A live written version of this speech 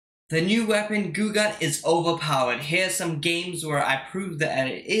The new weapon, Goo Gun, is overpowered. Here's some games where I proved that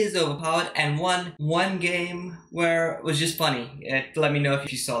it is overpowered, and one game where it was just funny. Let me know if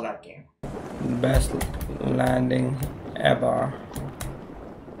you saw that game. Best landing ever.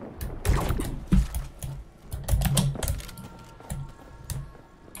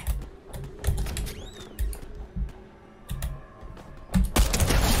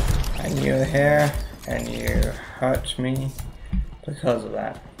 And you're here, and you hurt me because of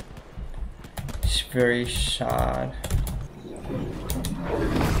that. It's very sad.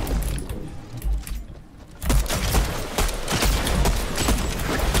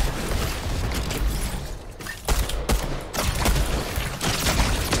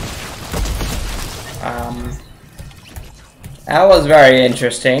 That was very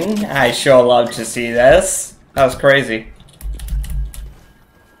interesting. I sure love to see this. That was crazy.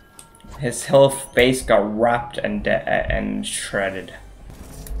 His whole face got wrapped and shredded.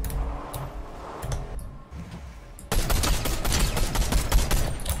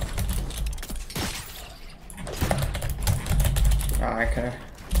 Oh, I could've.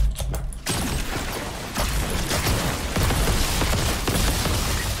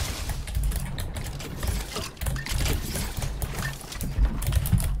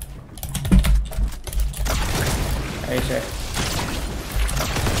 Are you sure?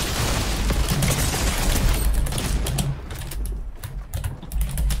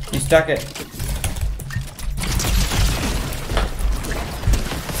 You stuck it.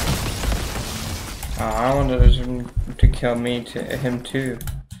 Oh, I wanted him to kill me, him too.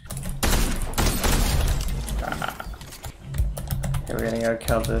 Okay, we're gonna go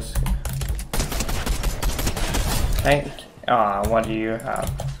kill this. Ah, what do you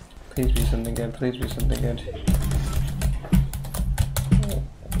have? Please be something good. Please be something good.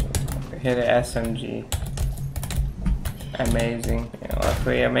 Hit an SMG. Amazing.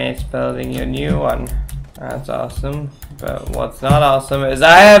 Luckily, I'm building a new one. That's awesome. But what's not awesome is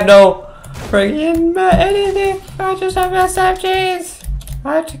I have no friggin' anything. I just have SMGs.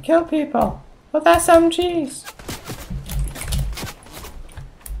 I have to kill people with SMGs.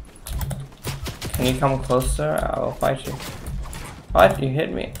 Can you come closer? I'll fight you. What? You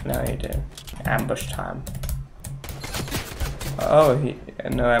hit me? No, you didn't. Ambush time. Oh,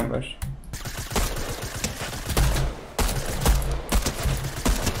 no ambush.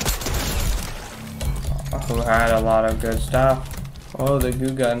 Who had a lot of good stuff. Oh, the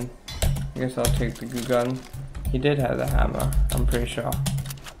Goo Gun. I guess I'll take the Goo Gun. He did have the hammer, I'm pretty sure.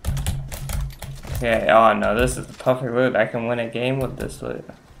 Okay, oh no, this is the perfect loot. I can win a game with this loot.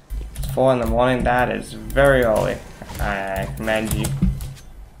 It's 4 in the morning, that is very early. I commend you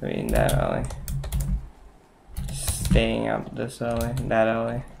for being that early. Staying up this early, that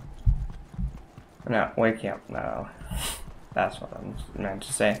early. No, waking up that early. That's what I'm meant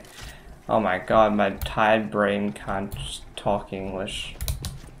to say. Oh my god, my tired brain can't talk English.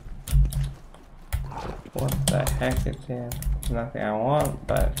 What the heck is here? Nothing I want,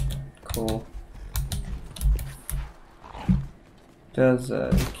 but cool. Does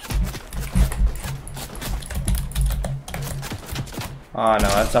oh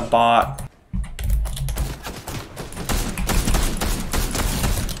no, it's a bot.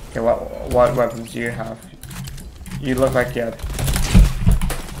 Okay, what weapons do you have? You look like you have.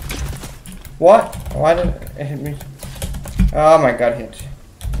 What? Why did it hit me? Oh my god, hit.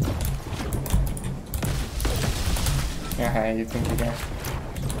 Yeah, you think you can?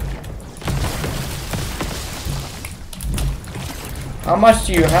 How much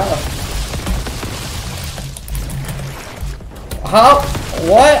do you have? How?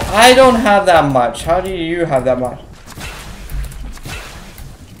 What? I don't have that much. How do you have that much?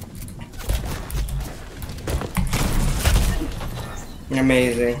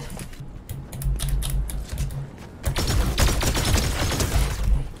 Amazing.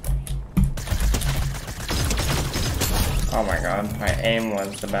 Oh my god, my aim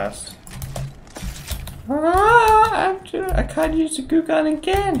was the best. I can't use the Goo Gun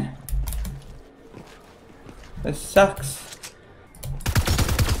again. This sucks.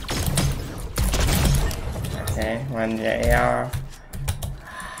 Okay, when the AR.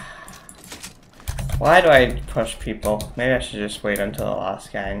 Why do I push people? Maybe I should just wait until the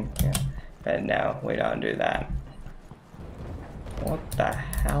last guy. Yeah. But no, we don't do that. What the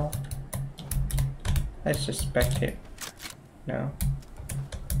hell? Let's just spectate. No.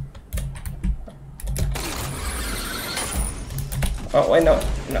 Oh wait, no.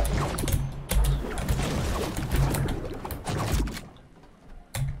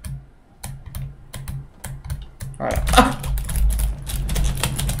 Alright. Ah!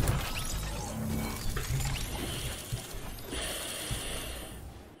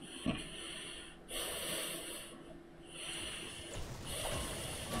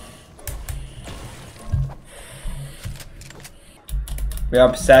 The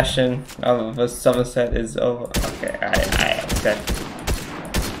obsession of a Somerset is over. Okay, I okay.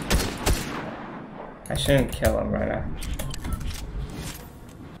 I shouldn't kill him right now.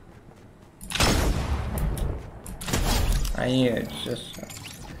 I need to just.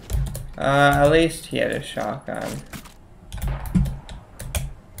 At least he had a shotgun.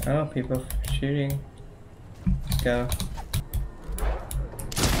 Oh, people shooting. Let's go.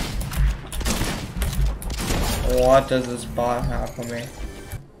 What does this bot have for me?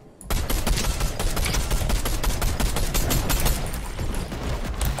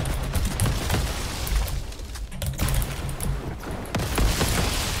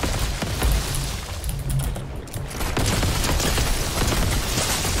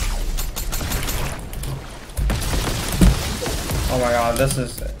 Oh my god, this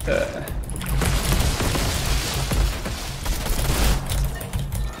is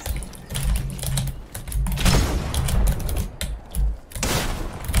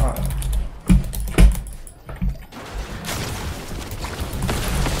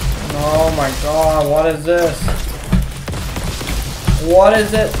Oh my god, what is this? What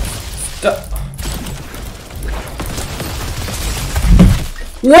is it?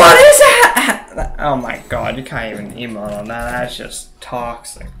 What is that? Oh my god, you can't even emote on that. That's just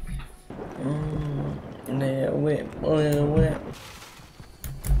toxic. Little whip, little whip.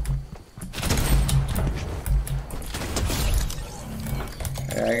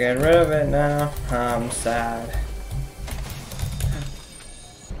 I gotta get rid of it now. I'm sad.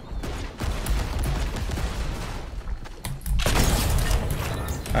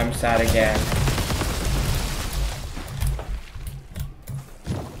 I'm sad again.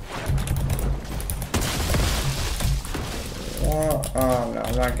 What? Oh no,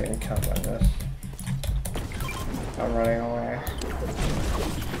 I'm not getting killed by this. I'm running away.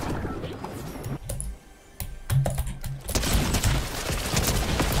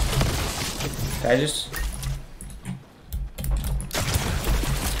 Did I just...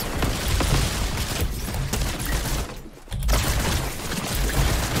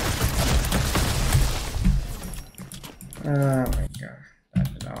 Oh my god.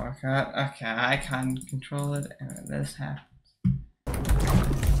 No, I can't control it, and this happens.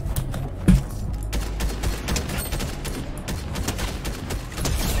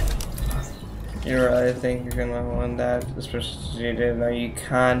 You really think you're gonna win that? Especially you didn't know you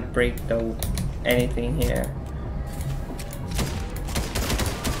can't break anything here.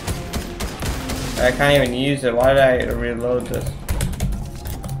 I can't even use it. Why did I reload this?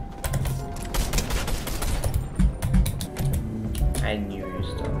 I knew you were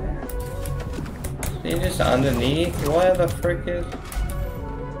still there. So you're just underneath? What the frick is?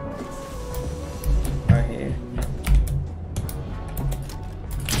 Right here.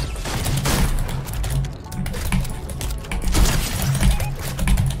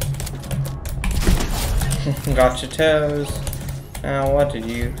 Got your toes. Now what did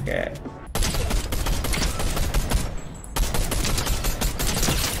you get?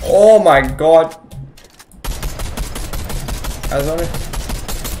 Oh my god. I was on it.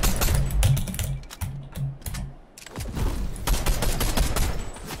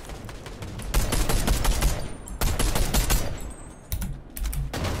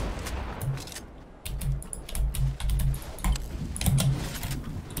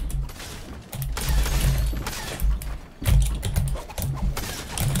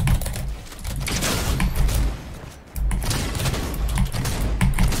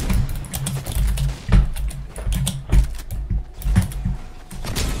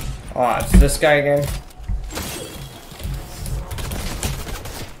 Oh, it's this guy again.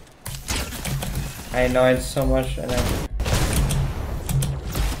 I annoyed so much and I...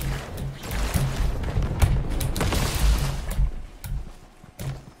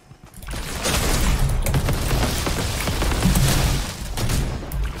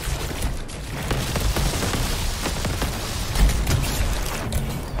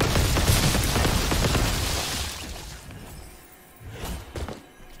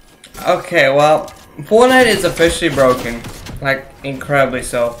 Okay, well, Fortnite is officially broken. Like, incredibly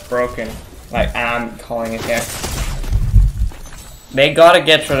so broken. Like, I'm calling it here. They gotta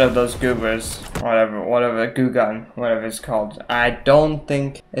get rid of those goobers. Whatever, Goo Gun, whatever it's called. I don't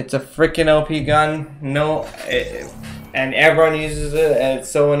think it's a freaking OP gun. No, and everyone uses it, and it's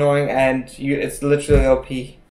so annoying, and it's literally OP.